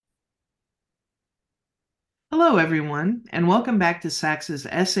Hello, everyone, and welcome back to Sax's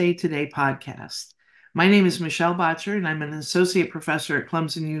SA Today podcast. My name is Michelle Botcher, and I'm an associate professor at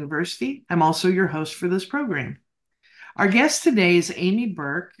Clemson University. I'm also your host for this program. Our guest today is Amy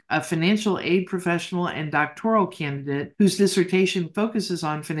Burke, a financial aid professional and doctoral candidate whose dissertation focuses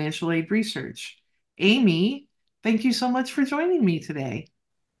on financial aid research. Amy, thank you so much for joining me today.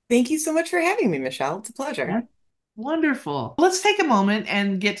 Thank you so much for having me, Michelle. It's a pleasure. Yeah. Wonderful. Let's take a moment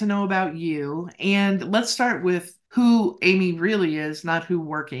and get to know about you. And let's start with who Amy really is, not who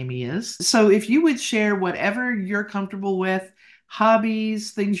work Amy is. So, if you would share whatever you're comfortable with,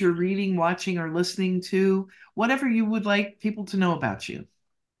 hobbies, things you're reading, watching, or listening to, whatever you would like people to know about you.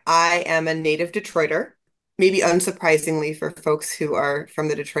 I am a native Detroiter, maybe unsurprisingly for folks who are from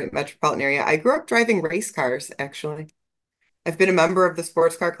the Detroit metropolitan area. I grew up driving race cars, actually. I've been a member of the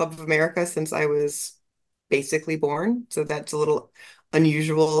Sports Car Club of America since I was basically born. So that's a little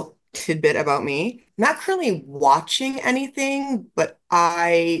unusual tidbit about me. Not currently watching anything, but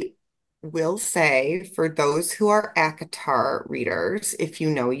I will say for those who are ACOTAR readers, if you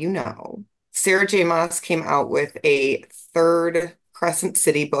know, you know. Sarah J. Maas came out with a third Crescent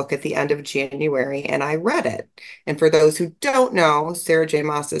City book at the end of January, and I read it. And for those who don't know, Sarah J.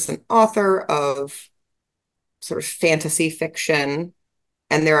 Maas is an author of sort of fantasy fiction,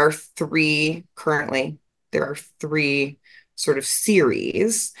 and there are three sort of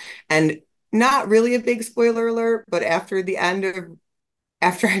series. And not really a big spoiler alert, but after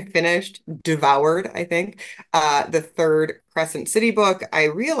I finished, devoured, I think, the third Crescent City book, I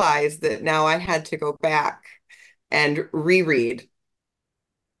realized that now I had to go back and reread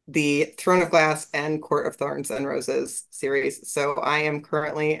the Throne of Glass and Court of Thorns and Roses series. So I am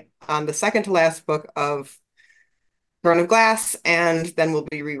currently on the second to last book of Throne of Glass, and then we'll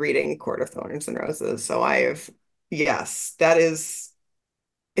be rereading Court of Thorns and Roses. So yes, that is,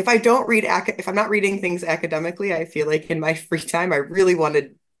 if I'm not reading things academically, I feel like in my free time, I really want to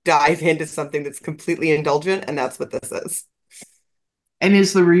dive into something that's completely indulgent, and that's what this is. And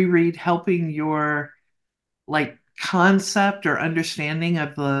is the reread helping your concept or understanding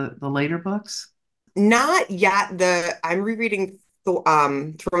of the later books? Not yet. I'm rereading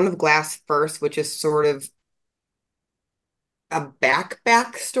Throne of Glass first, which is sort of a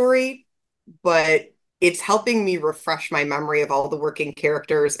back story, but it's helping me refresh my memory of all the working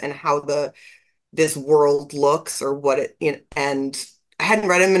characters and how the this world looks or and I hadn't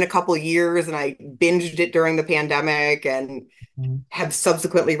read them in a couple of years, and I binged it during the pandemic and Mhm. have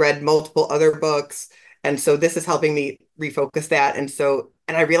subsequently read multiple other books. And so this is helping me refocus that. And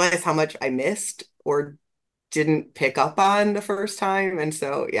I realized how much I missed or didn't pick up on the first time. And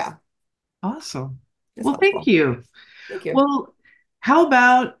so, yeah, Awesome. it's Well, thank helpful. you. Thank you. Well, how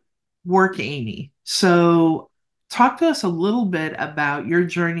about work, Amy? So, talk to us a little bit about your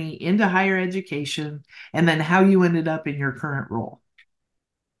journey into higher education and then how you ended up in your current role.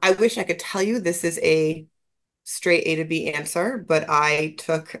 I wish I could tell you this is a straight A to B answer, but I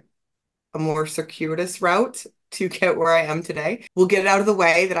took a more circuitous route to get where I am today. We'll get it out of the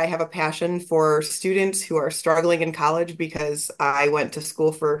way that I have a passion for students who are struggling in college because I went to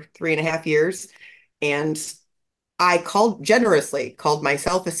school for 3.5 years, and I generously called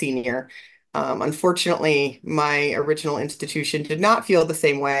myself a senior. Unfortunately, my original institution did not feel the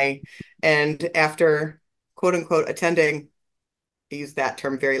same way. And after quote unquote attending, I use that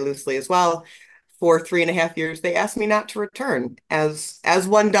term very loosely as well, for 3.5 years, they asked me not to return, as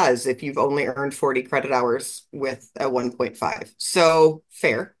one does if you've only earned 40 credit hours with a 1.5. So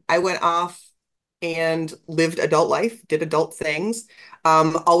fair. I went off and lived adult life, did adult things.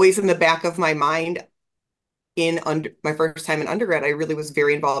 Always in the back of my mind, my first time in undergrad, I really was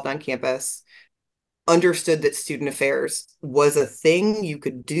very involved on campus. Understood that student affairs was a thing you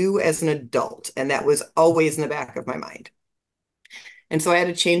could do as an adult, and that was always in the back of my mind. And so I had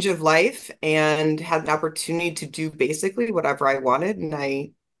a change of life and had an opportunity to do basically whatever I wanted. And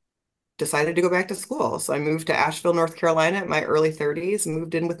I decided to go back to school. So I moved to Asheville, North Carolina at my early 30s,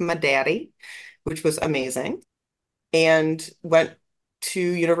 moved in with my daddy, which was amazing, and went to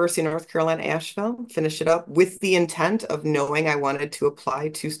University of North Carolina, Asheville, finished it up with the intent of knowing I wanted to apply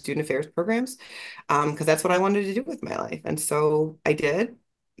to student affairs programs, because that's what I wanted to do with my life. And so I did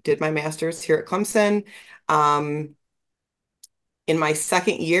my master's here at Clemson. Um, in my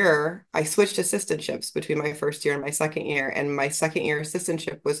second year, I switched assistantships between my first year and my second year. And my second year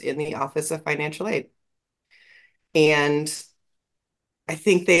assistantship was in the Office of Financial Aid. And I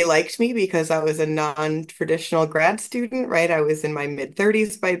think they liked me because I was a non-traditional grad student, right? I was in my mid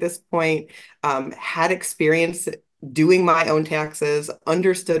 30s by this point, had experience doing my own taxes,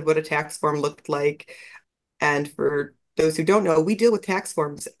 understood what a tax form looked like. And for those who don't know, we deal with tax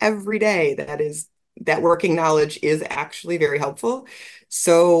forms every day. That is that working knowledge is actually very helpful.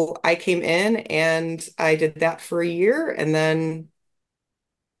 So I came in and I did that for a year, and then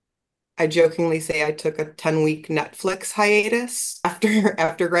I jokingly say I took a 10-week Netflix hiatus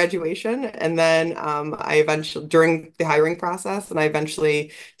after graduation, and then I eventually during the hiring process, and I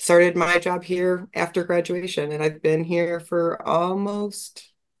eventually started my job here after graduation, and I've been here for almost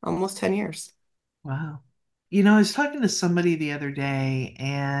 10 years. Wow. You know, I was talking to somebody the other day,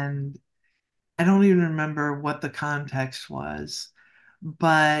 and I don't even remember what the context was,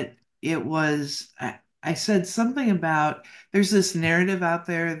 but I said something about there's this narrative out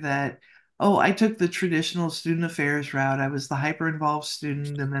there that, oh, I took the traditional student affairs route. I was the hyper involved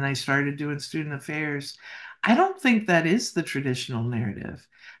student, and then I started doing student affairs. I don't think that is the traditional narrative.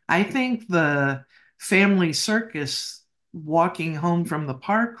 I think the family circus walking home from the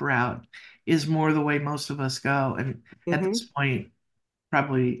park route is more the way most of us go. And at this Hmm. point,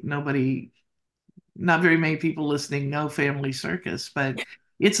 probably not very many people listening know family circus, but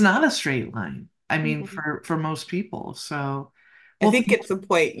it's not a straight line. I mean, for most people. So, I well, think at some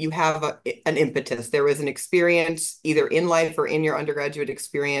point you have an impetus. There was an experience either in life or in your undergraduate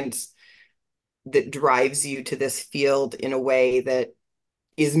experience that drives you to this field in a way that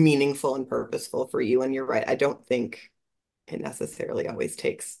is meaningful and purposeful for you. And you're right. I don't think it necessarily always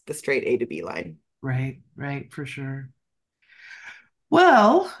takes the straight A to B line. right, right, for sure.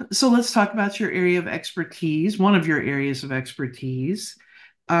 Well, so let's talk about your area of expertise, one of your areas of expertise.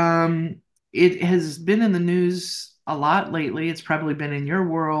 Um, it has been in the news a lot lately. It's probably been in your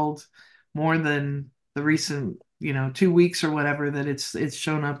world more than the recent, 2 weeks or whatever that it's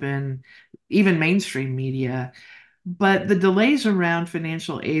shown up in even mainstream media. But the delays around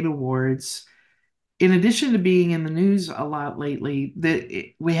financial aid awards, in addition to being in the news a lot lately,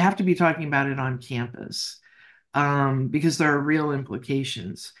 we have to be talking about it on campus because there are real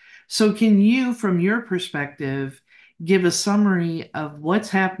implications. So, can you, from your perspective, give a summary of what's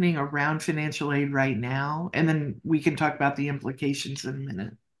happening around financial aid right now? And then we can talk about the implications in a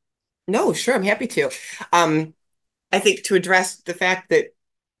minute. No, sure, I'm happy to. Um, I think to address the fact that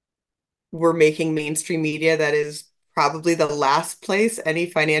we're making mainstream media that is probably the last place any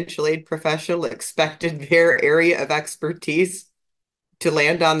financial aid professional expected their area of expertise to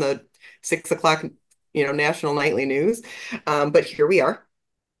land on the 6 o'clock, national nightly news. But here we are.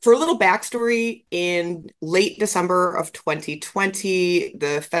 For a little backstory, in late December of 2020,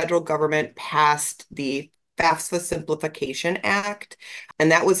 the federal government passed the FAFSA Simplification Act,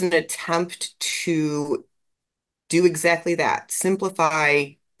 and that was an attempt to do exactly that,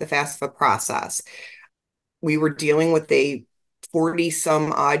 simplify the FAFSA process. We were dealing with a 40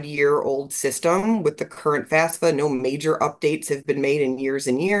 some odd year old system with the current FAFSA. No major updates have been made in years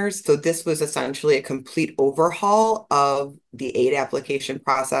and years. So this was essentially a complete overhaul of the aid application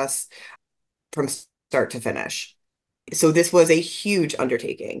process from start to finish. So this was a huge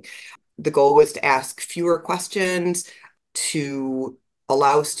undertaking. The goal was to ask fewer questions, to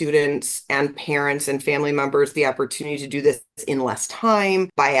allow students and parents and family members the opportunity to do this in less time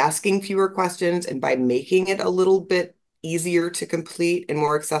by asking fewer questions and by making it a little bit easier to complete and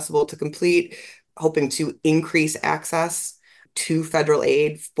more accessible to complete, hoping to increase access to federal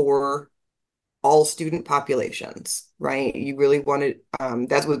aid for all student populations, right? You really wanted,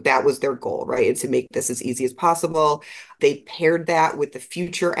 that was their goal, right? It's to make this as easy as possible. They paired that with the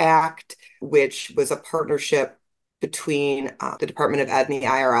Future Act, which was a partnership between the Department of Ed and the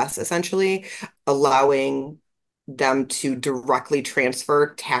IRS, essentially allowing them to directly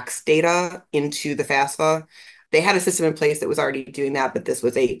transfer tax data into the FAFSA. They had a system in place that was already doing that, but this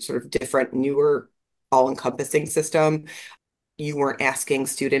was a sort of different, newer, all-encompassing system. You weren't asking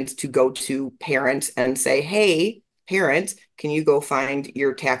students to go to parents and say, hey, parent, can you go find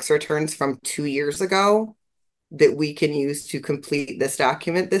your tax returns from 2 years ago that we can use to complete this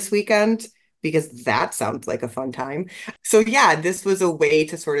document this weekend? Because that sounds like a fun time. So, yeah, this was a way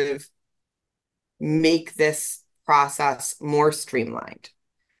to sort of make this process more streamlined,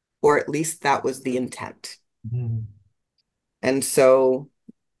 or at least that was the intent. Mhm. And so,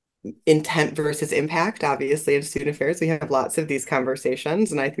 intent versus impact, obviously, in student affairs, we have lots of these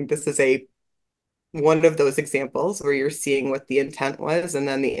conversations. And I think this is a one of those examples where you're seeing what the intent was and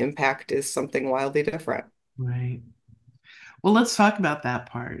then the impact is something wildly different. Right. Well, let's talk about that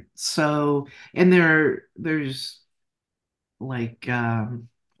part. So, and there's like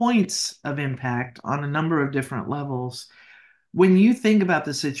points of impact on a number of different levels. When you think about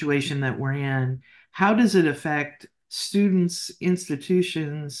the situation that we're in, how does it affect students,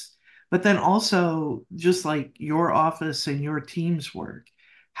 institutions, but then also just like your office and your team's work?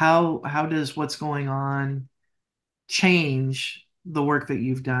 How does what's going on change the work that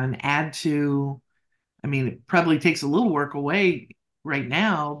you've done, add to I mean, it probably takes a little work away right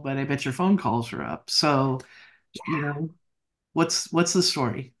now, but I bet your phone calls are up. So, you know, what's the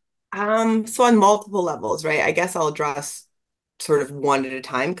story? So on multiple levels, right? I guess I'll address sort of one at a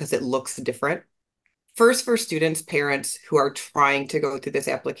time because it looks different. First, for students, parents who are trying to go through this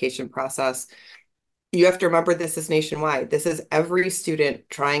application process, you have to remember this is nationwide. This is every student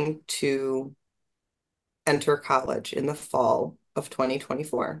trying to enter college in the fall of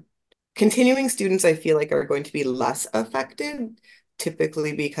 2024. Continuing students, I feel like, are going to be less affected,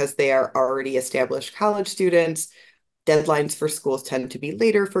 typically because they are already established college students. Deadlines for schools tend to be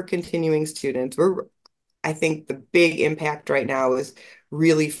later for continuing students. I think the big impact right now is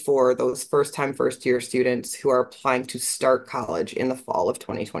really for those first year students who are applying to start college in the fall of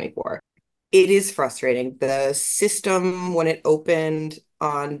 2024. It is frustrating. The system, when it opened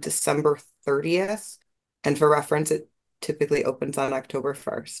on December 30th, and for reference, it typically opens on October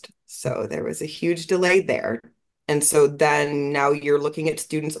 1st. So there was a huge delay there. And so then now you're looking at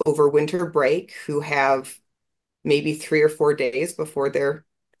students over winter break who have maybe 3 or 4 days before their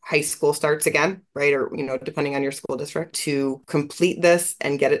high school starts again, right? Or, depending on your school district, to complete this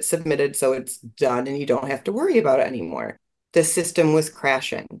and get it submitted so it's done and you don't have to worry about it anymore. The system was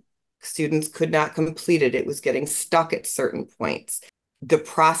crashing. Students could not complete it. It was getting stuck at certain points. The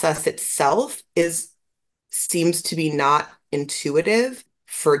process itself seems to be not intuitive.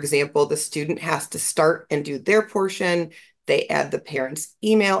 For example, the student has to start and do their portion. They add the parent's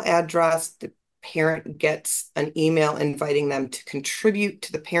email address. The parent gets an email inviting them to contribute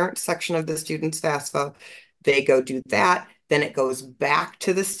to the parent section of the student's FAFSA. They go do that. Then it goes back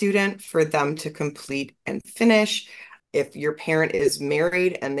to the student for them to complete and finish. If your parent is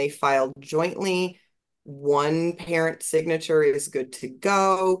married and they filed jointly, one parent signature is good to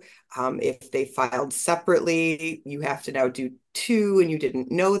go. If they filed separately, you have to now do two, and you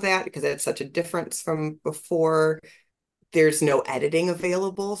didn't know that because that's such a difference from before. There's no editing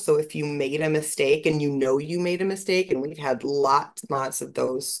available. So if you made a mistake and you made a mistake, and we've had lots and lots of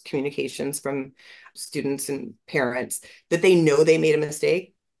those communications from students and parents that they know they made a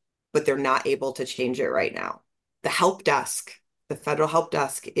mistake, but they're not able to change it right now. The help desk, the federal help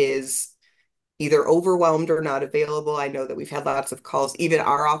desk is either overwhelmed or not available. I know that we've had lots of calls. Even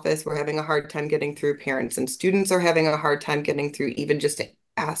our office, we're having a hard time getting through. Parents and students are having a hard time getting through, even just to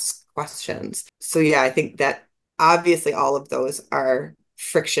ask questions. So yeah, I think that obviously all of those are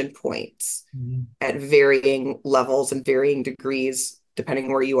friction points Mhm. at varying levels and varying degrees,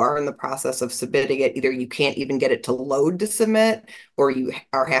 depending where you are in the process of submitting it. Either you can't even get it to load to submit, or you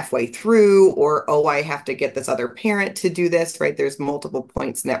are halfway through, or, oh, I have to get this other parent to do this, right? There's multiple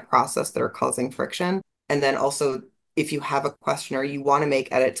points in that process that are causing friction. And then also, if you have a question or you want to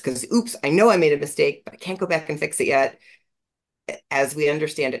make edits because, oops, I know I made a mistake, but I can't go back and fix it yet. As we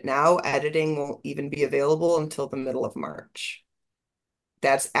understand it now, editing won't even be available until the middle of March.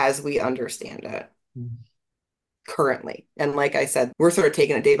 That's as we understand it currently. And like I said, we're sort of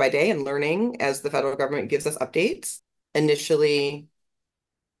taking it day by day and learning as the federal government gives us updates. Initially,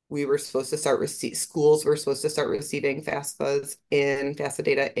 we were supposed to schools were supposed to start receiving FAFSA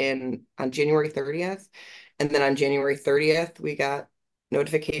data on January 30th. And then on January 30th, we got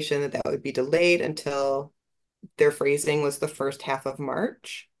notification that would be delayed until their phrasing was the first half of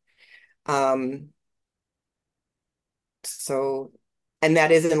March. Um, so, and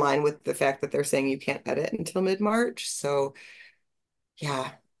that is in line with the fact that they're saying you can't edit until mid-March. So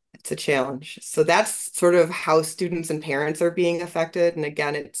yeah, it's a challenge. So that's sort of how students and parents are being affected. And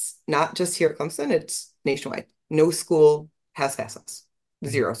again, it's not just here at Clemson, it's nationwide. No school has FAFSAs,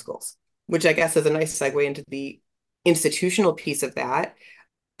 zero schools, which I guess is a nice segue into the institutional piece of that.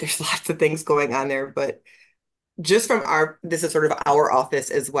 There's lots of things going on there, but just from this is sort of our office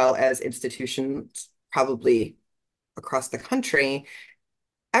as well as institutions probably across the country.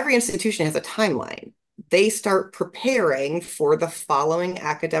 Every institution has a timeline. They start preparing for the following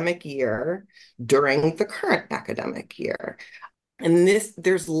academic year during the current academic year. And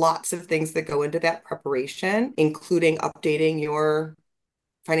there's lots of things that go into that preparation, including updating your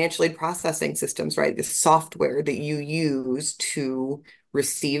financial aid processing systems, right? The software that you use to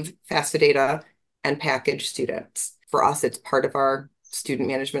receive FAFSA data and package students. For us, it's part of our student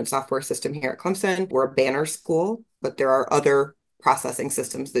management software system here at Clemson. We're a banner school, but there are other processing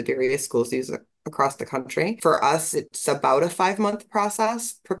systems that various schools use across the country. For us, it's about a 5-month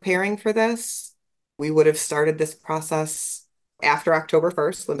process preparing for this. We would have started this process after October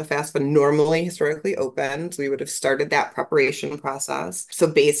 1st, when the FAFSA normally historically opens. We would have started that preparation process. So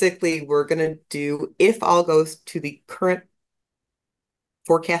basically, we're going to do, if all goes to the current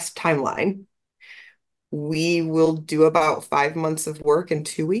forecast timeline, we will do about 5 months of work in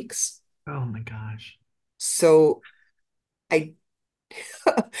 2 weeks. Oh my gosh. So I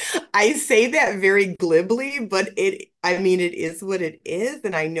I say that very glibly, but I mean, it is what it is.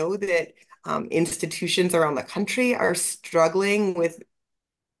 And I know that institutions around the country are struggling with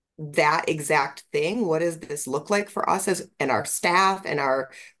that exact thing. What does this look like for us as and our staff and our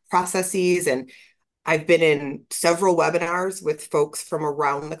processes? And I've been in several webinars with folks from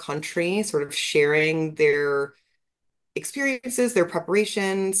around the country, sort of sharing their experiences, their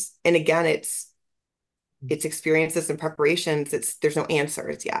preparations. And again, it's experiences and preparations. There's no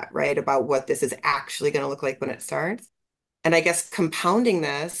answers yet, right, about what this is actually going to look like when it starts. And I guess compounding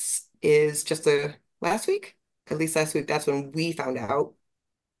this is just a last week, at least last week, that's when we found out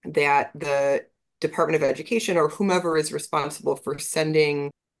that the Department of Education or whomever is responsible for sending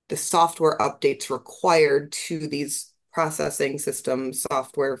the software updates required to these processing system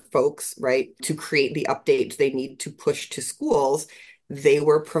software folks, right, to create the updates they need to push to schools, they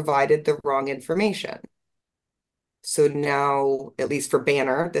were provided the wrong information. So now, at least for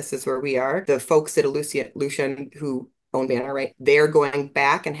Banner, this is where we are. The folks at Lucian who own Banner, right? They're going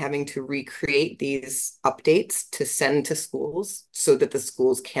back and having to recreate these updates to send to schools so that the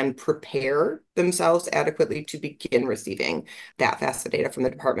schools can prepare themselves adequately to begin receiving that FAFSA data from the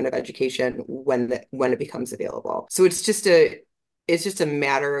Department of Education when it becomes available. So it's just a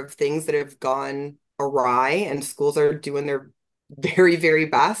matter of things that have gone awry, and schools are doing their very, very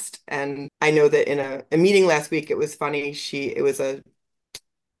best. And I know that in a meeting last week, it was funny. It was a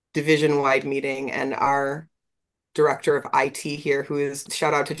division-wide meeting, and our director of IT here, who is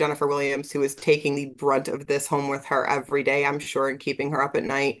shout out to Jennifer Williams, who is taking the brunt of this home with her every day, I'm sure, and keeping her up at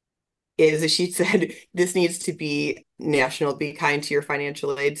night, is as she said, this needs to be national, be kind to your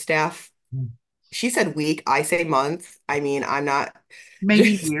financial aid staff. She said week, I say month. I mean, I'm not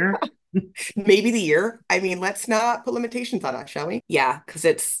Maybe just here. maybe the year. I mean, let's not put limitations on us, shall we? Yeah, because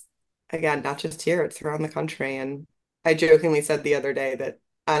it's, again, not just here, it's around the country. And I jokingly said the other day that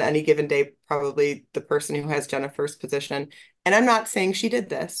on any given day, probably the person who has Jennifer's position, and I'm not saying she did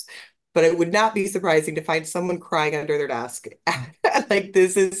this, but it would not be surprising to find someone crying under their desk. Like,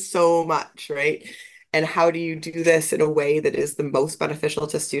 this is so much, right? And how do you do this in a way that is the most beneficial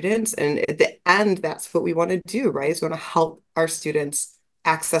to students? And at the end, that's what we want to do, right? Is we want to help our students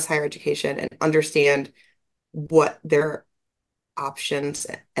access higher education and understand what their options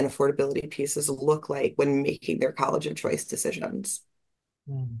and affordability pieces look like when making their college of choice decisions.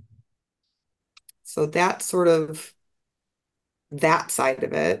 So that's sort of that side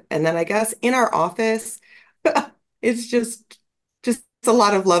of it. And then I guess in our office, it's just a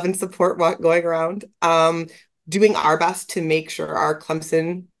lot of love and support going around. Doing our best to make sure our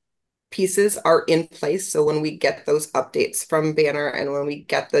Clemson pieces are in place. So when we get those updates from Banner and when we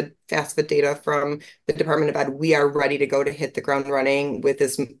get the FAFSA data from the Department of Ed, we are ready to go to hit the ground running with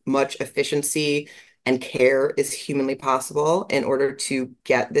as much efficiency and care as humanly possible in order to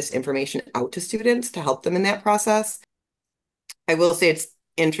get this information out to students to help them in that process. I will say it's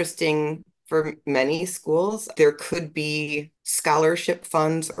interesting for many schools. There could be scholarship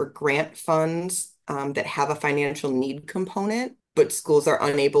funds or grant funds that have a financial need component, but schools are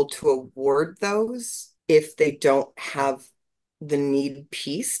unable to award those if they don't have the need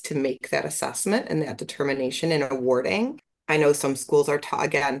piece to make that assessment and that determination in awarding. I know some schools are,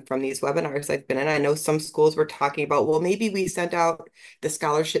 again, from these webinars I've been in, I know some schools were talking about, well, maybe we send out the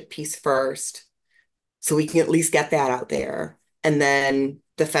scholarship piece first so we can at least get that out there. And then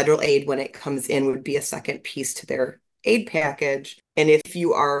the federal aid, when it comes in, would be a second piece to their aid package. And if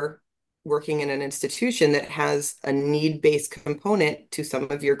you are working in an institution that has a need-based component to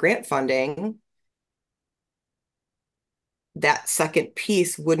some of your grant funding, that second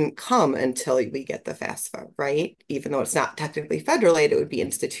piece wouldn't come until we get the FAFSA, right? Even though it's not technically federal aid, it would be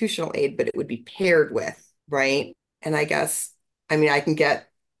institutional aid, but it would be paired with, right? And I guess, I mean, I can get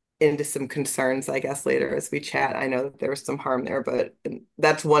into some concerns, I guess, later as we chat. I know that there was some harm there, but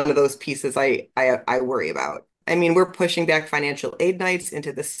that's one of those pieces I worry about. I mean, we're pushing back financial aid nights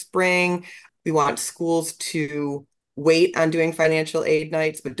into the spring. We want schools to wait on doing financial aid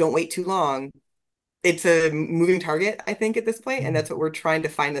nights, but don't wait too long. It's a moving target, I think, at this point, and that's what we're trying to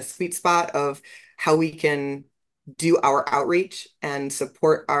find the sweet spot of how we can do our outreach and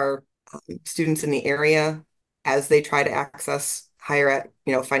support our students in the area as they try to access higher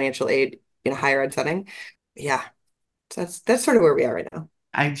ed, financial aid in a higher ed setting. Yeah, so that's sort of where we are right now.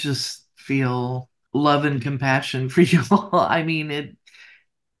 I just feel love and compassion for you all. I mean,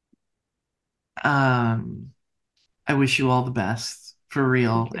 um, I wish you all the best for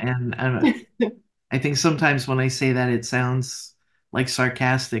real. Thank And you. I think sometimes when I say that, it sounds like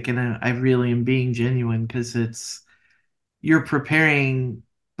sarcastic, and I really am being genuine because you're preparing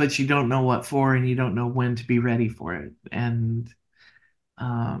but you don't know what for, and you don't know when to be ready for it.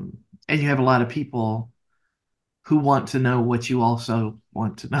 Um, and you have a lot of people who want to know what you also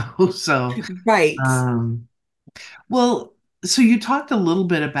want to know. So, Right. um, well, so you talked a little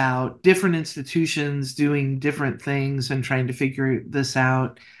bit about different institutions doing different things and trying to figure this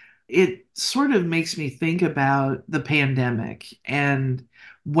out. It sort of makes me think about the pandemic and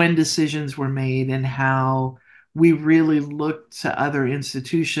when decisions were made and how we really looked to other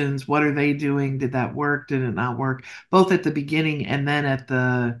institutions. What are they doing? Did that work? Did it not work? Both at the beginning and then at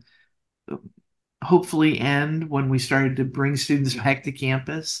the hopefully end when we started to bring students back to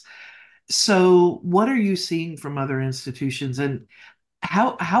campus. So, what are you seeing from other institutions, and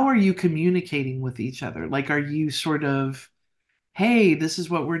how are you communicating with each other? Like, are you sort of, hey, this is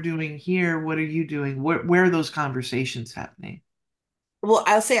what we're doing here. What are you doing? Where are those conversations happening? Well,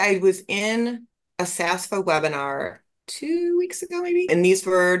 I'll say I was in a SASFA webinar 2 weeks ago, maybe, and these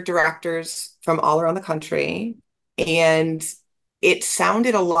were directors from all around the country. And it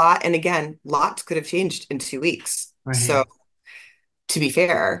sounded a lot. And again, lots could have changed in 2 weeks. Right. So to be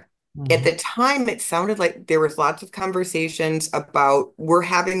fair, at Hmm. the time, it sounded like there was lots of conversations about we're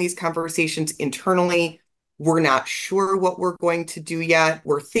having these conversations internally. We're not sure what we're going to do yet.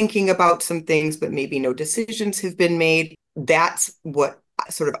 We're thinking about some things, but maybe no decisions have been made. That's what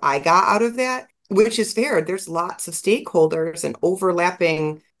sort of I got out of that, which is fair. There's lots of stakeholders and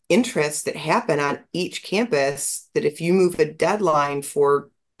overlapping interests that happen on each campus that if you move a deadline for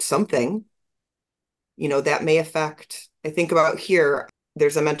something, that may affect. I think about here,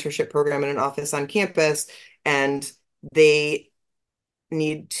 there's a mentorship program in an office on campus, and they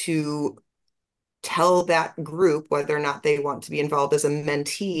need to tell that group whether or not they want to be involved as a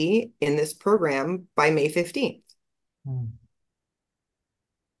mentee in this program by May 15th.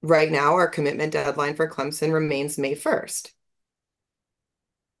 Right now, our commitment deadline for Clemson remains May 1st.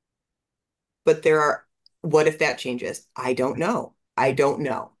 But what if that changes? I don't know. I don't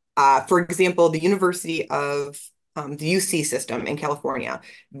know. For example, the University of the UC system in California,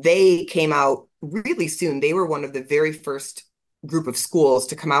 they came out really soon. They were one of the very first group of schools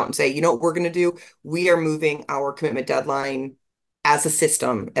to come out and say, you know what we're going to do? We are moving our commitment deadline as a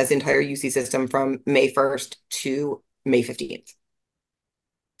system, as the entire UC system from May 1st to May 15th.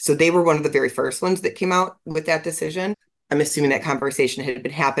 So they were one of the very first ones that came out with that decision. I'm assuming that conversation had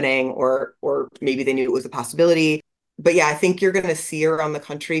been happening or maybe they knew it was a possibility. But yeah, I think you're going to see around the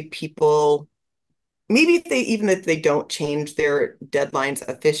country people maybe if they don't change their deadlines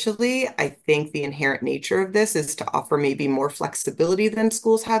officially, I think the inherent nature of this is to offer maybe more flexibility than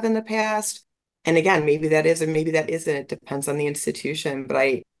schools have in the past. And again, maybe that is or maybe that isn't. It depends on the institution, but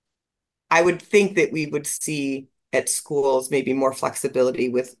I would think that we would see at schools maybe more flexibility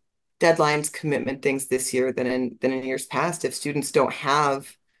with deadlines, commitment things this year than in years past if students don't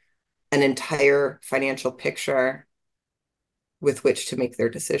have an entire financial picture with which to make their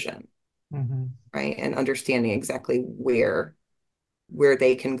decision, Hmm. right? And understanding exactly where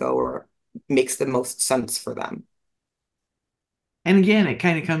they can go or makes the most sense for them. And again, it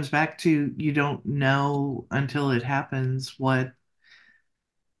kind of comes back to you don't know until it happens what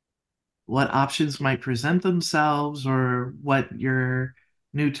options might present themselves or what your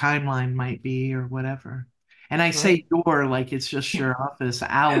new timeline might be or whatever. And I Right. say your like it's just your office,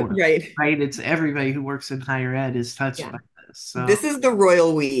 our, Right. right? It's everybody who works in higher ed is touched Yeah. by this. So, This is the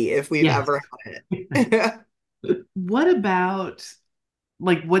royal we if we've yeah. ever had it. What about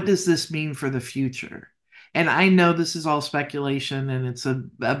like what does this mean for the future? And I know this is all speculation and it's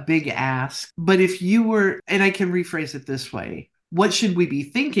a big ask, but if you were, and I can rephrase it this way, what should we be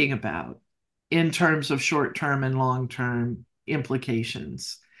thinking about in terms of short-term and long-term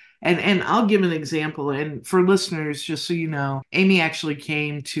implications? And I'll give an example. And for listeners, just so you know, Amy actually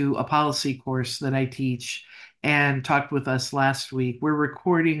came to a policy course that I teach and talked with us last week. We're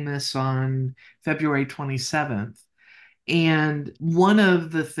recording this on February 27th. And one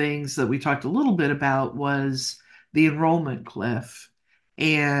of the things that we talked a little bit about was the enrollment cliff.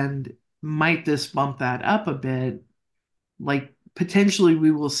 And might this bump that up a bit? Like potentially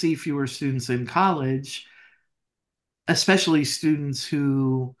we will see fewer students in college, especially students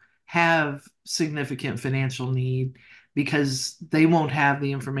who have significant financial need because they won't have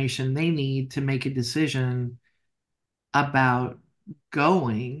the information they need to make a decision about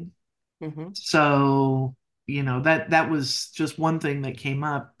going. Mhm. So, that was just one thing that came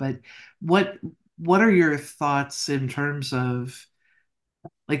up, but what what are your thoughts in terms of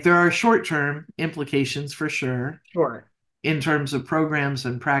like there are short-term implications for sure Sure. in terms of programs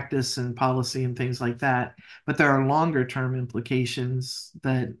and practice and policy and things like that, but there are longer term implications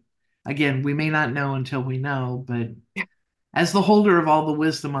that again, we may not know until we know, but As the holder of all the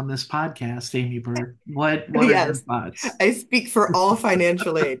wisdom on this podcast, Amy Burke, what are your Yes, thoughts? I speak for all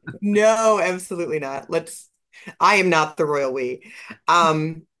financial aid. No, absolutely not. I am not the royal we.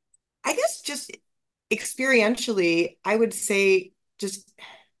 Um, I guess just experientially, I would say just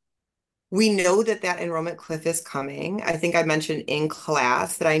we know that that enrollment cliff is coming. I think I mentioned in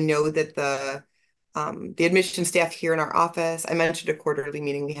class that I know that the admission staff here in our office, I mentioned a quarterly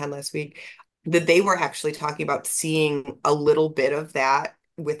meeting we had last week, that they were actually talking about seeing a little bit of that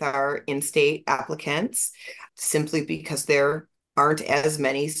with our in-state applicants, simply because there aren't as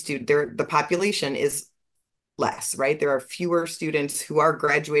many students, the population is less, right? There are fewer students who are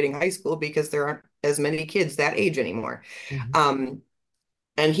graduating high school because there aren't as many kids that age anymore. Mhm. Um,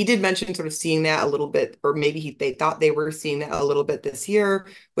 and he did mention sort of seeing that a little bit, or maybe they thought they were seeing that a little bit this year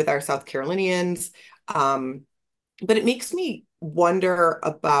with our South Carolinians. Um, but it makes me wonder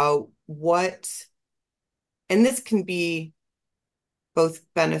about and this can be both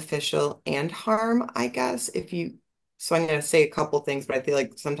beneficial and harm, I guess, so I'm going to say a couple things, but I feel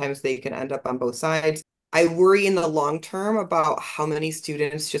like sometimes they can end up on both sides. I worry in the long term about how many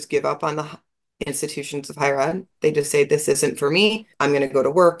students just give up on the institutions of higher ed. They just say, this isn't for me. I'm going to go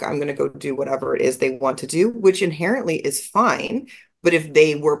to work. I'm going to go do whatever it is they want to do, which inherently is fine. But if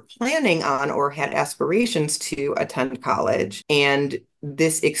they were planning on or had aspirations to attend college and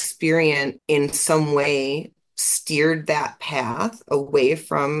this experience in some way steered that path away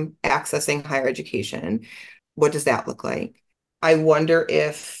from accessing higher education, what does that look like? I wonder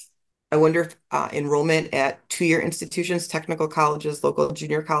if enrollment at two-year institutions, technical colleges, local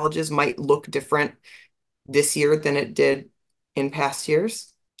junior colleges might look different this year than it did in past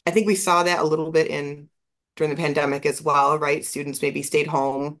years. I think we saw that a little bit in during the pandemic as well, right? Students maybe stayed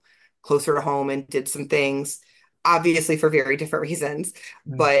home, closer to home, and did some things, obviously for very different reasons.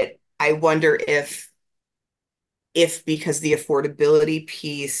 Mm. But I wonder if because the affordability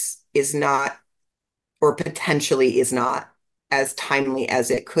piece is not, or potentially is not, as timely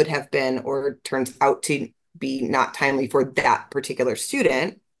as it could have been, or turns out to be not timely for that particular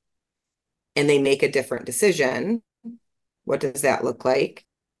student, and they make a different decision, what does that look like?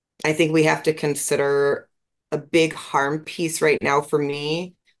 I think we have to consider a big harm piece right now for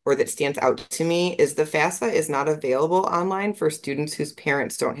me, or that stands out to me, is the FAFSA is not available online for students whose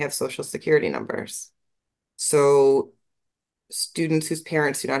parents don't have social security numbers. So students whose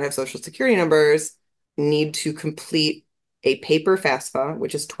parents do not have social security numbers need to complete a paper FAFSA,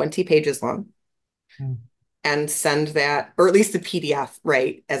 which is 20 pages long, Mm. and send that, or at least the PDF,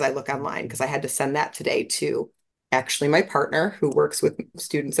 right, as I look online, because I had to send that today to actually my partner who works with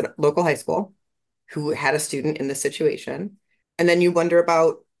students at a local high school who had a student in this situation. And then you wonder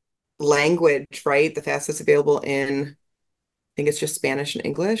about language, right? The FAFSA is available in, I think it's just Spanish and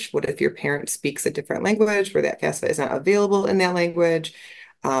English. What if your parent speaks a different language where that FAFSA is not available in that language?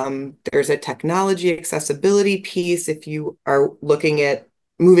 There's a technology accessibility piece if you are looking at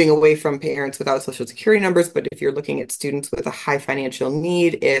moving away from parents without social security numbers, but if you're looking at students with a high financial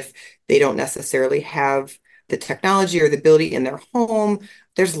need, if they don't necessarily have the technology or the ability in their home,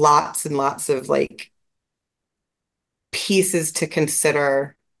 there's lots and lots of like pieces to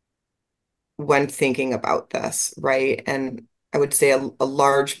consider when thinking about this, right? And I would say a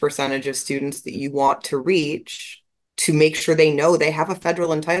large percentage of students that you want to reach to make sure they know they have a federal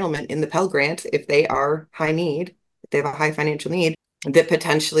entitlement in the Pell Grant if they are high need, if they have a high financial need, that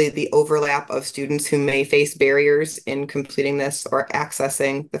potentially the overlap of students who may face barriers in completing this or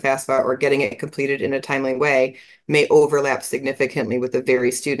accessing the FAFSA or getting it completed in a timely way may overlap significantly with the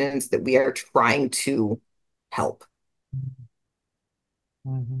very students that we are trying to help.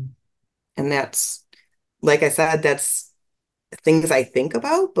 Mhm. And that's, like I said, that's things I think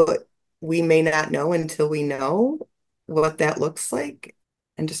about, but we may not know until we know what that looks like.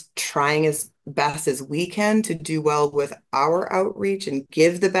 And just trying as best as we can to do well with our outreach and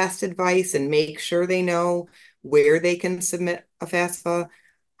give the best advice and make sure they know where they can submit a FAFSA,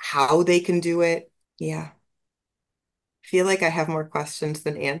 how they can do it. Yeah. I feel like I have more questions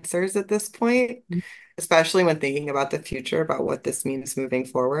than answers at this point, especially when thinking about the future, about what this means moving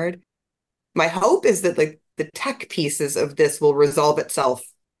forward. My hope is that like the tech pieces of this will resolve itself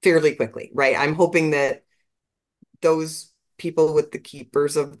fairly quickly, right? I'm hoping that those people with the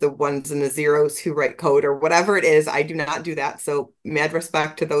keepers of the ones and the zeros who write code or whatever it is, I do not do that. So mad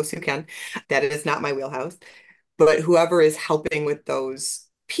respect to those who can. That is not my wheelhouse. But whoever is helping with those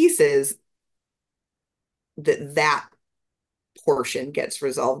pieces, that portion gets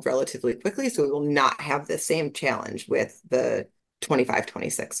resolved relatively quickly. So we will not have the same challenge with the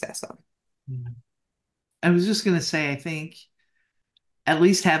 25-26 FAFSA. Yeah. I was just going to say, I think at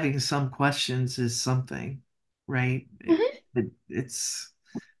least having some questions is something, right? It's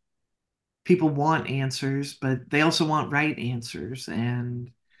people want answers, but they also want right answers.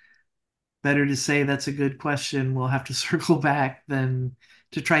 And better to say that's a good question. We'll have to circle back than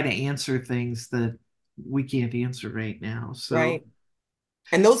to try to answer things that we can't answer right now. So, Right.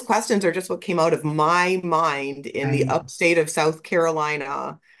 And those questions are just what came out of my mind in the right. upstate of South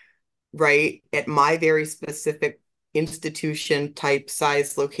Carolina, right? At my very specific institution type,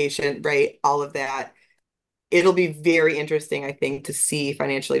 size, location, right? All of that. It'll be very interesting, I think, to see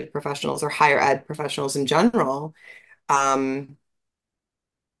financial aid professionals or higher ed professionals in general, um,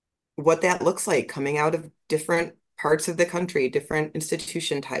 what that looks like coming out of different parts of the country, different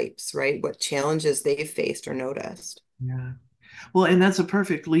institution types, right? What challenges they've faced or noticed. Yeah. Well, and that's a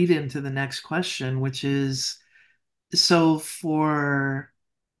perfect lead into the next question, which is so for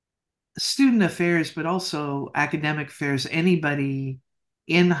student affairs, but also academic affairs, anybody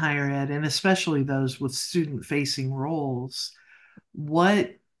in higher ed, and especially those with student facing roles,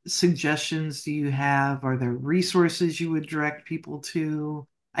 what suggestions do you have? Are there resources you would direct people to?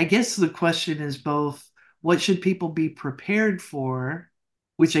 I guess the question is both what should people be prepared for,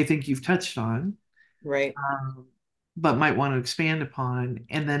 which I think you've touched on, Right. um, but might want to expand upon,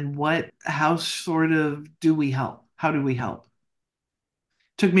 and then how sort of do we help? How do we help?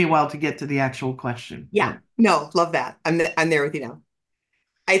 Took me a while to get to the actual question, Yeah. but No, love that. I'm there with you now.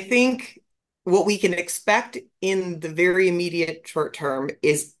 I think what we can expect in the very immediate short term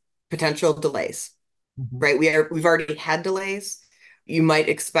is potential delays, mhm, right? We've already had delays. You might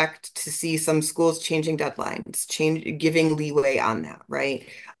expect to see some schools changing deadlines, giving leeway on that, right?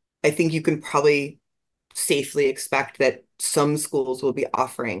 I think you can probably safely expect that some schools will be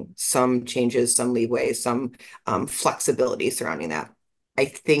offering some changes, some leeway, some flexibility surrounding that. I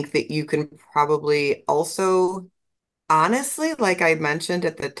think that you can probably also, honestly, like I mentioned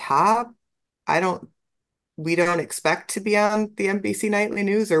at the top, I don't we don't expect to be on the NBC Nightly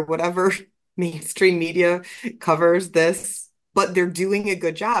News or whatever mainstream media covers this, but they're doing a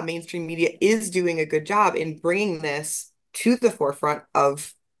good job. Mainstream media is doing a good job in bringing this to the forefront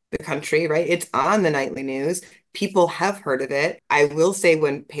of the country, right? It's on the nightly news. People have heard of it. I will say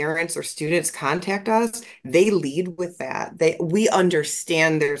when parents or students contact us, they lead with that. We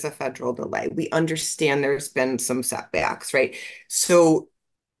understand there's a federal delay. We understand there's been some setbacks, right? So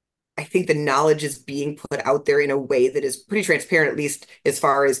I think the knowledge is being put out there in a way that is pretty transparent, at least as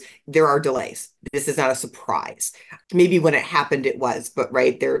far as there are delays. This is not a surprise. Maybe when it happened, it was, but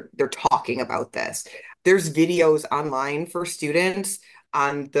right, they're talking about this. There's videos online for students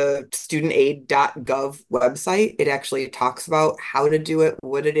on the studentaid.gov website. It actually talks about how to do it,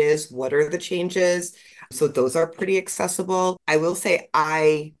 what it is, what are the changes. So those are pretty accessible. I will say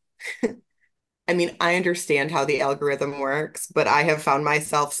I mean, I understand how the algorithm works, but I have found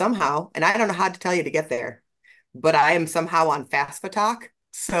myself somehow, and I don't know how to tell you to get there, but I am somehow on FAFSA talk.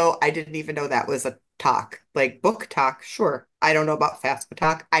 So I didn't even know that was a talk. Like book talk, sure. I don't know about FAFSA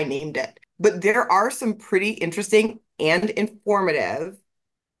talk. I named it. But there are some pretty interesting and informative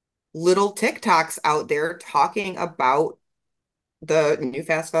little TikToks out there talking about the new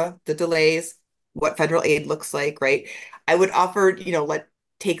FAFSA, the delays, what federal aid looks like, right? I would offer, let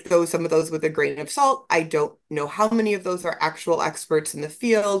take some of those with a grain of salt. I don't know how many of those are actual experts in the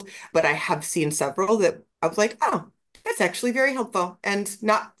field, but I have seen several that I was like, oh, that's actually very helpful and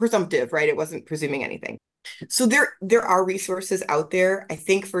not presumptive, right? It wasn't presuming anything. So there are resources out there, I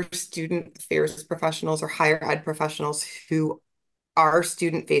think, for student affairs professionals or higher ed professionals who are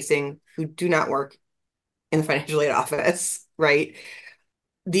student facing, who do not work in the financial aid office, right?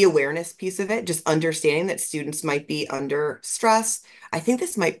 The awareness piece of it, just understanding that students might be under stress. I think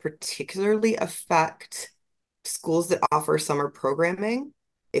this might particularly affect schools that offer summer programming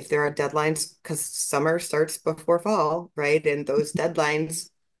if there are deadlines, because summer starts before fall, right? And those deadlines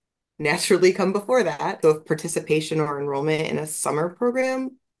naturally come before that. So if participation or enrollment in a summer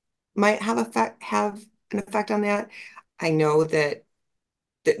program might have an effect on that. I know that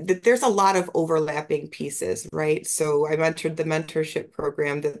there's a lot of overlapping pieces, right? So I mentored the mentorship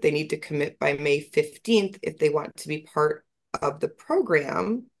program that they need to commit by May 15th if they want to be part of the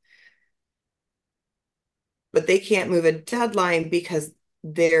program, but they can't move a deadline because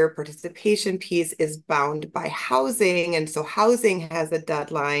their participation piece is bound by housing. And so housing has a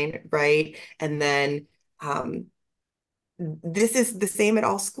deadline, right? And then this is the same at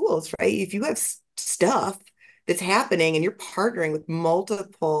all schools, right? If you have stuff that's happening and you're partnering with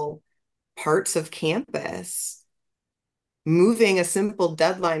multiple parts of campus, moving a simple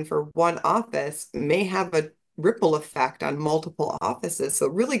deadline for one office may have a ripple effect on multiple offices. So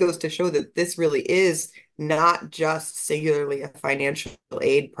it really goes to show that this really is not just singularly a financial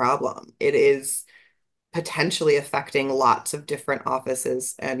aid problem. It is potentially affecting lots of different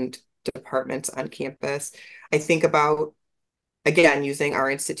offices and departments on campus. I think about, again, using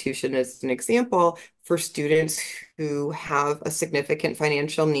our institution as an example for students who have a significant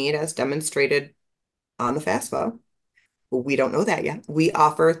financial need as demonstrated on the FAFSA. We don't know that yet. We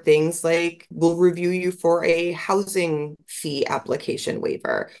offer things like we'll review you for a housing fee application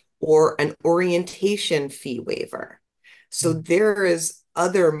waiver or an orientation fee waiver. So Mm, there is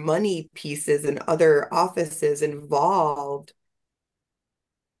other money pieces and other offices involved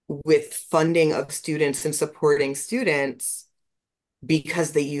with funding of students and supporting students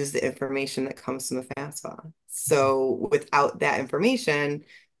because they use the information that comes from the FAFSA. So without that information,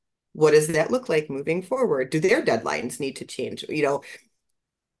 what does that look like moving forward? Do their deadlines need to change?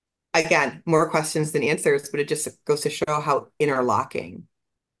 Again, more questions than answers, but it just goes to show how interlocking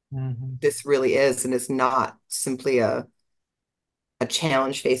mhm, this really is and is not simply a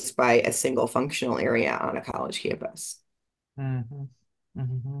challenge faced by a single functional area on a college campus. mhm,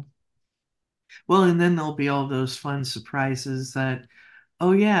 mhm. Well, and then there'll be all those fun surprises that,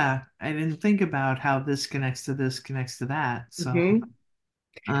 oh yeah, I didn't think about how this connects to this connects to that. So, Hmm.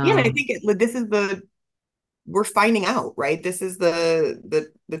 Yeah, and I um, think this is the we're finding out, right? This is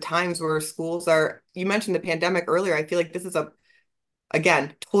the times where schools are, you mentioned the pandemic earlier. I feel like this is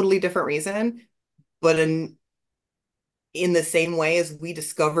again, totally different reason, but in the same way as we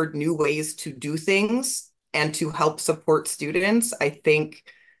discovered new ways to do things and to help support students, I think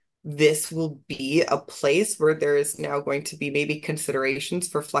this will be a place where there is now going to be maybe considerations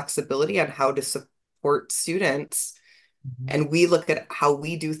for flexibility on how to support students. mhm, And we look at how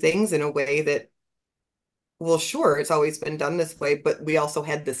we do things in a way that, well, sure, it's always been done this way, but we also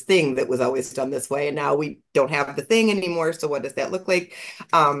had this thing that was always done this way, and now we don't have the thing anymore. So what does that look like?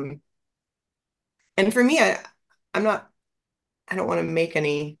 Um, and for me, I'm not, I don't want to make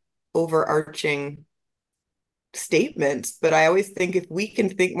any overarching statements, but I always think if we can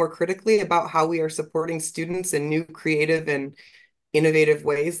think more critically about how we are supporting students in new creative and innovative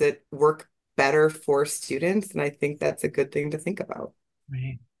ways that work better for students, and I think that's a good thing to think about.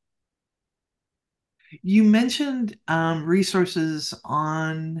 right. You mentioned resources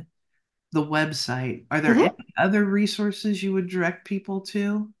on the website. Are there any Mhm. other resources you would direct people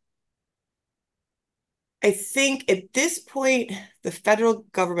to? I think at this point, the federal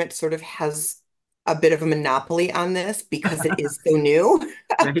government sort of has a bit of a monopoly on this because it is so new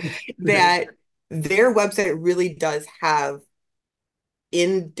Right, right. that their website really does have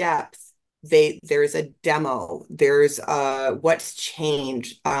in depth. There's a demo, there's what's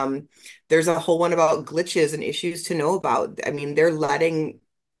changed. There's a whole one about glitches and issues to know about. I mean, they're letting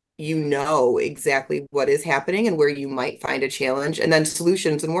you know exactly what is happening and where you might find a challenge, and then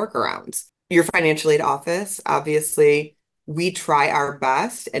solutions and workarounds. Your financial aid office, obviously, we try our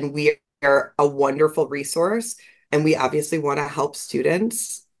best and we are a wonderful resource, and we obviously want to help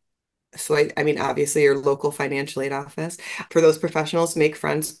students. So I mean, obviously, your local financial aid office. For those professionals, make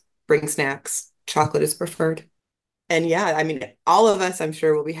friends, bring snacks. Chocolate is preferred. And yeah, I mean, all of us, I'm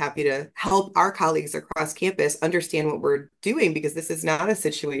sure, will be happy to help our colleagues across campus understand what we're doing because this is not a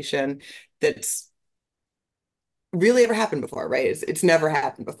situation that's really ever happened before, right? It's never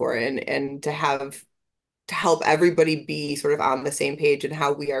happened before. And to help everybody be sort of on the same page and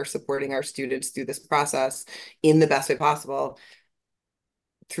how we are supporting our students through this process in the best way possible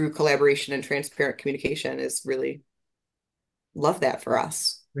through collaboration and transparent communication is really love that for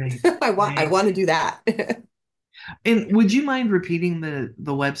us. Right. I Right. want to do that. And would you mind repeating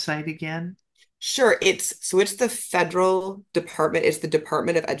the website again? Sure, it's the federal department, it's the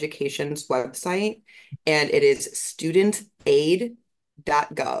Department of Education's website, and it is studentaid.gov.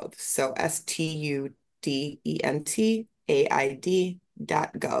 So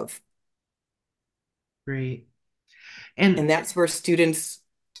studentaid.gov. Great. And And that's where students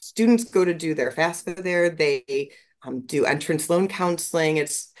go to do their FAFSA there. They do entrance loan counseling.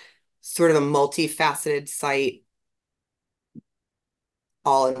 It's sort of a multifaceted site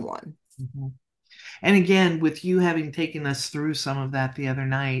all in one. mhm. And again, with you having taken us through some of that the other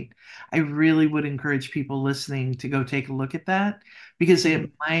night, I really would encourage people listening to go take a look at that because it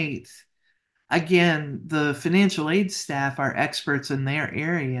Mhm. might, again, the financial aid staff are experts in their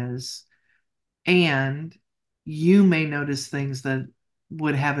areas, and you may notice things that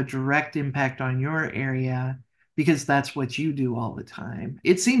would have a direct impact on your area because that's what you do all the time.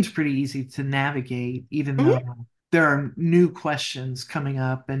 It seems pretty easy to navigate, even though Mhm. there are new questions coming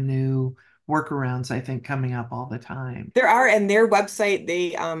up and new workarounds, I think, coming up all the time. There are, and their website,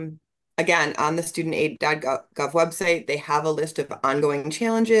 they again on the studentaid.gov website, they have a list of ongoing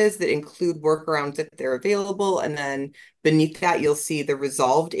challenges that include workarounds if they're available. And then beneath that, you'll see the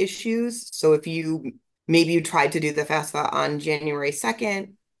resolved issues. So if you maybe you tried to do the FAFSA on January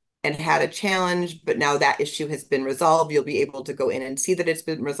 2nd and had a challenge, but now that issue has been resolved. You'll be able to go in and see that it's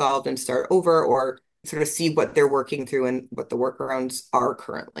been resolved and start over, or sort of see what they're working through and what the workarounds are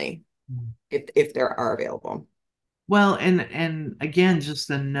currently, if there are available. Well, and again, just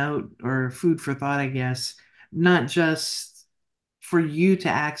a note or food for thought, I guess, not just for you to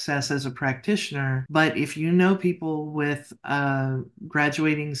access as a practitioner, but if you know people with a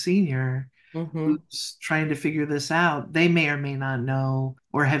graduating senior Hmm. who's trying to figure this out, they may or may not know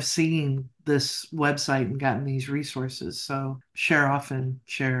or have seen this website and gotten these resources. So share often,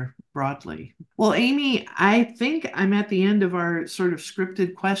 share broadly. Well, Amy, I think I'm at the end of our sort of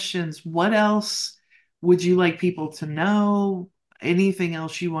scripted questions. What else would you like people to know? Anything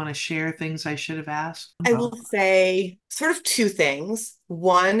else you want to share? Things I should have asked? I will say sort of two things.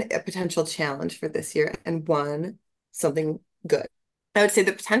 One, a potential challenge for this year, and one, something good. I would say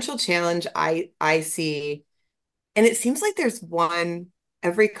the potential challenge I see, and it seems like there's one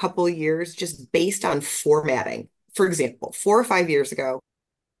every couple of years just based on formatting. For example, 4 or 5 years ago,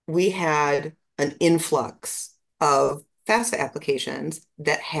 we had an influx of FAFSA applications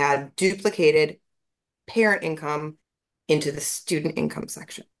that had duplicated parent income into the student income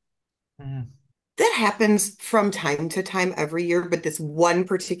section. Mm, That happens from time to time every year, but this one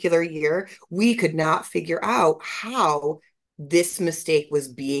particular year, we could not figure out how this mistake was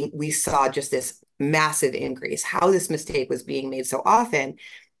being, we saw just this massive increase, how this mistake was being made so often.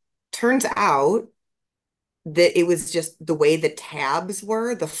 Turns out that it was just the way the tabs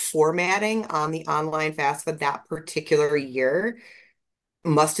were, the formatting on the online FAFSA that particular year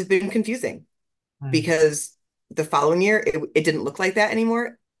must have been confusing, mm, because the following year it didn't look like that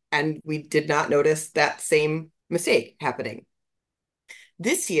anymore. And we did not notice that same mistake happening.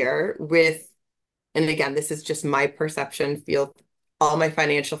 This year, and again, this is just my perception, feel all my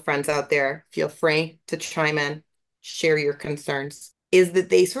financial friends out there, feel free to chime in, share your concerns, is that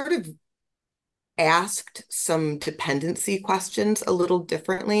they sort of asked some dependency questions a little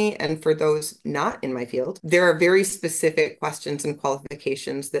differently. And for those not in my field, there are very specific questions and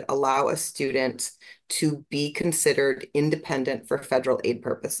qualifications that allow a student to be considered independent for federal aid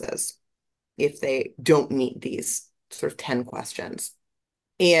purposes if they don't meet these sort of 10 questions.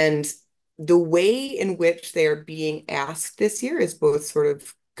 And the way in which they're being asked this year is both sort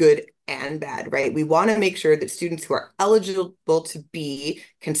of good and bad, right? We want to make sure that students who are eligible to be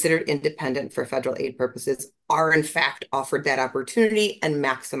considered independent for federal aid purposes are in fact offered that opportunity and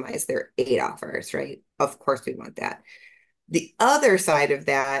maximize their aid offers, right? Of course, we want that. The other side of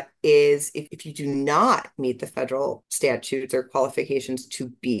that is if you do not meet the federal statutes or qualifications to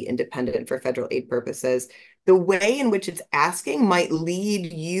be independent for federal aid purposes, the way in which it's asking might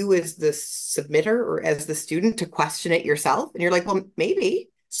lead you as the submitter or as the student to question it yourself. And you're like, well, maybe.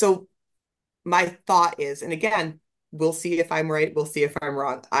 So my thought is, and again, we'll see if I'm right, we'll see if I'm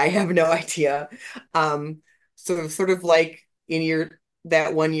wrong. I have no idea. Sort of like in your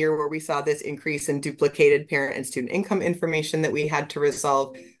that one year where we saw this increase in duplicated parent and student income information that we had to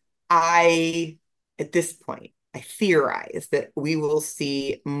resolve, I, at this point, I theorize that we will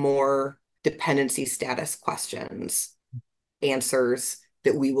see more dependency status questions, answers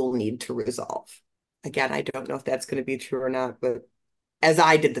that we will need to resolve. Again, I don't know if that's going to be true or not, but as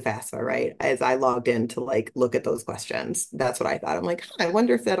I did the FAFSA, right? As I logged in to like look at those questions, that's what I thought. I'm like, huh, I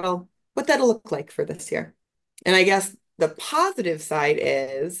wonder if what that'll look like for this year. And I guess the positive side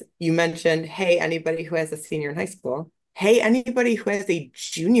is you mentioned, hey, anybody who has a senior in high school, hey, anybody who has a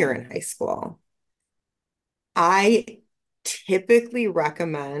junior in high school. I typically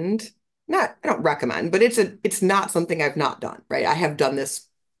recommend, not, I don't recommend, but it's not something I've not done, right? I have done this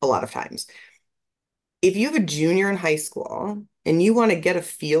a lot of times. If you have a junior in high school and you want to get a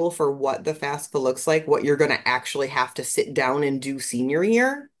feel for what the FAFSA looks like, what you're going to actually have to sit down and do senior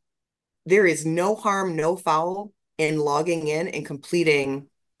year, there is no harm, no foul in logging in and completing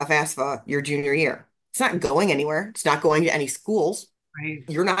a FAFSA your junior year. It's not going anywhere. It's not going to any schools. right.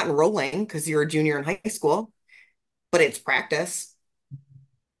 You're not enrolling because you're a junior in high school, but it's practice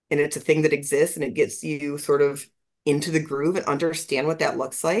and it's a thing that exists and it gets you sort of into the groove and understand what that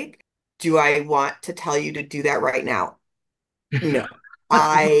looks like. Do I want to tell you to do that right now? No.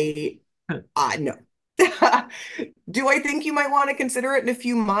 I no. Do I think you might want to consider it in a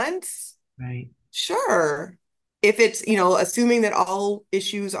few months? Right. Sure. If it's, assuming that all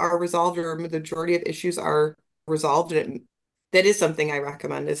issues are resolved or the majority of issues are resolved, and that is something I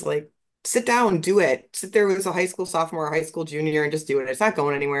recommend is like sit down, do it. Sit there as a high school sophomore or high school junior and just do it. It's not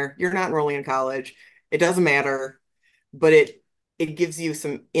going anywhere. You're not enrolling in college. It doesn't matter, but it gives you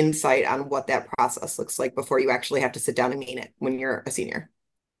some insight on what that process looks like before you actually have to sit down and mean it when you're a senior.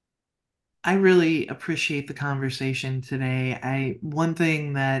 I really appreciate the conversation today. One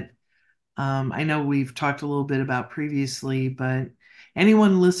thing that I know we've talked a little bit about previously, but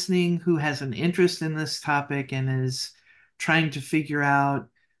anyone listening who has an interest in this topic and is trying to figure out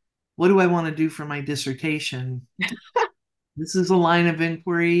what do I want to do for my dissertation, this is a line of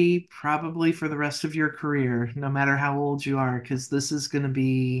inquiry probably for the rest of your career, no matter how old you are, because um,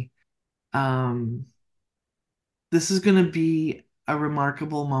 this is going to be a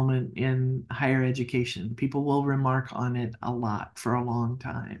remarkable moment in higher education. People will remark on it a lot for a long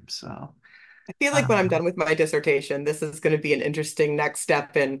time. So, I feel like when I'm um, done with my dissertation, this is going to be an interesting next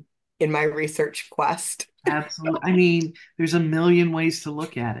step in my research quest. absolutely. I mean, there's a million ways to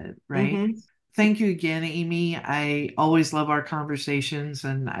look at it, right? Hmm. Thank you again, Amy. I always love our conversations,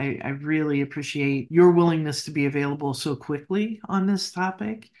 and I really appreciate your willingness to be available so quickly on this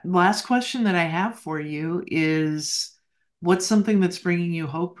topic. Last question that I have for you is what's something that's bringing you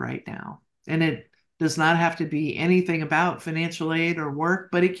hope right now? And it does not have to be anything about financial aid or work,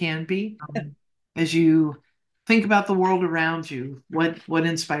 but it can be. As you think about the world around you, what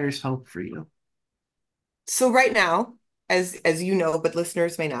inspires hope for you? So right now, as you know, but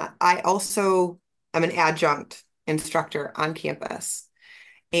listeners may not, I also am an adjunct instructor on campus.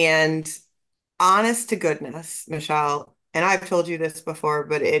 And honest to goodness, Michelle, and I've told you this before,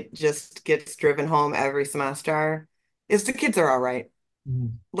 but it just gets driven home every semester, is the kids are all right.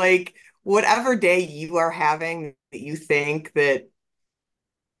 Mhm. Like whatever day you are having that you think that,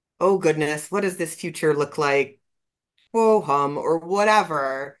 oh goodness, what does this future look like? Whoa hum, or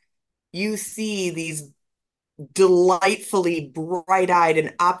whatever, you see these delightfully bright-eyed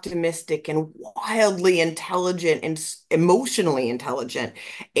and optimistic and wildly intelligent and emotionally intelligent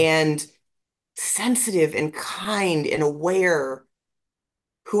and sensitive and kind and aware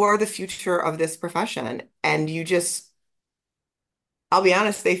who are the future of this profession. And you just, I'll be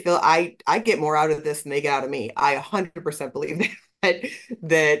honest, they feel I get more out of this than they get out of me. I 100% believe that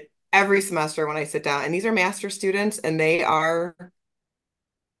that every semester when I sit down, and these are master students, and they are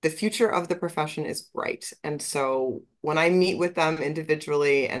the future of the profession is bright. And so when I meet with them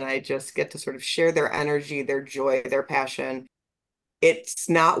individually and I just get to sort of share their energy, their joy, their passion, it's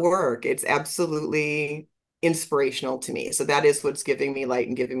not work. It's absolutely inspirational to me. So that is what's giving me light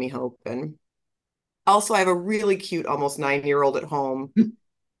and giving me hope. And also, I have a really cute, almost 9-year-old at home.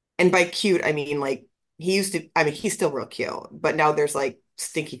 And by cute, I mean like he used to, I mean, he's still real cute, but now there's like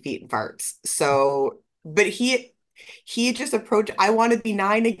stinky feet and farts. So, but he just approached, I want to be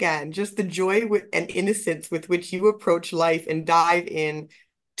 9 again. Just the joy with, and innocence with which you approach life and dive in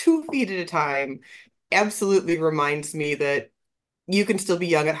 2 feet at a time absolutely reminds me that you can still be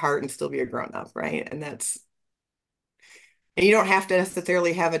young at heart and still be a grown up, right? And you don't have to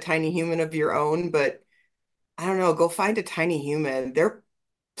necessarily have a tiny human of your own, but I don't know, go find a tiny human.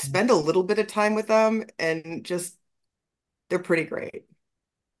 Spend a little bit of time with them and just they're pretty great.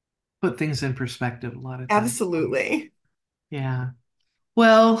 Put things in perspective a lot of times. Absolutely. Yeah.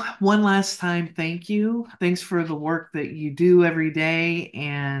 Well, one last time, thank you. Thanks for the work that you do every day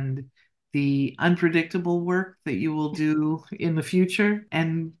and the unpredictable work that you will do in the future.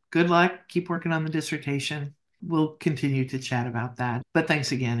 And good luck. Keep working on the dissertation. We'll continue to chat about that. But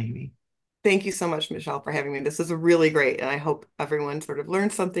thanks again, Amy. Thank you so much, Michelle, for having me. This is really great, and I hope everyone sort of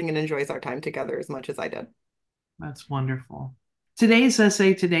learns something and enjoys our time together as much as I did. That's wonderful. Today's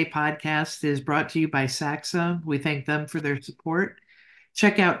Essay Today podcast is brought to you by SACSA. We thank them for their support.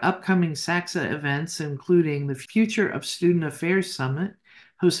 Check out upcoming SACSA events, including the Future of Student Affairs Summit,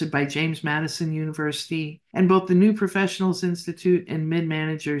 hosted by James Madison University, and both the New Professionals Institute and Mid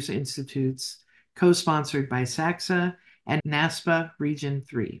Managers Institutes, co sponsored by SACSA and NASPA Region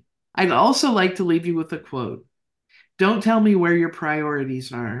 3. I'd also like to leave you with a quote. Don't tell me where your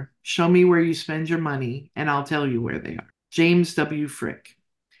priorities are. Show me where you spend your money, and I'll tell you where they are. James W. Frick.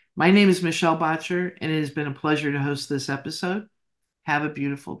 My name is Michelle Botcher, and it has been a pleasure to host this episode. Have a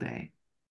beautiful day.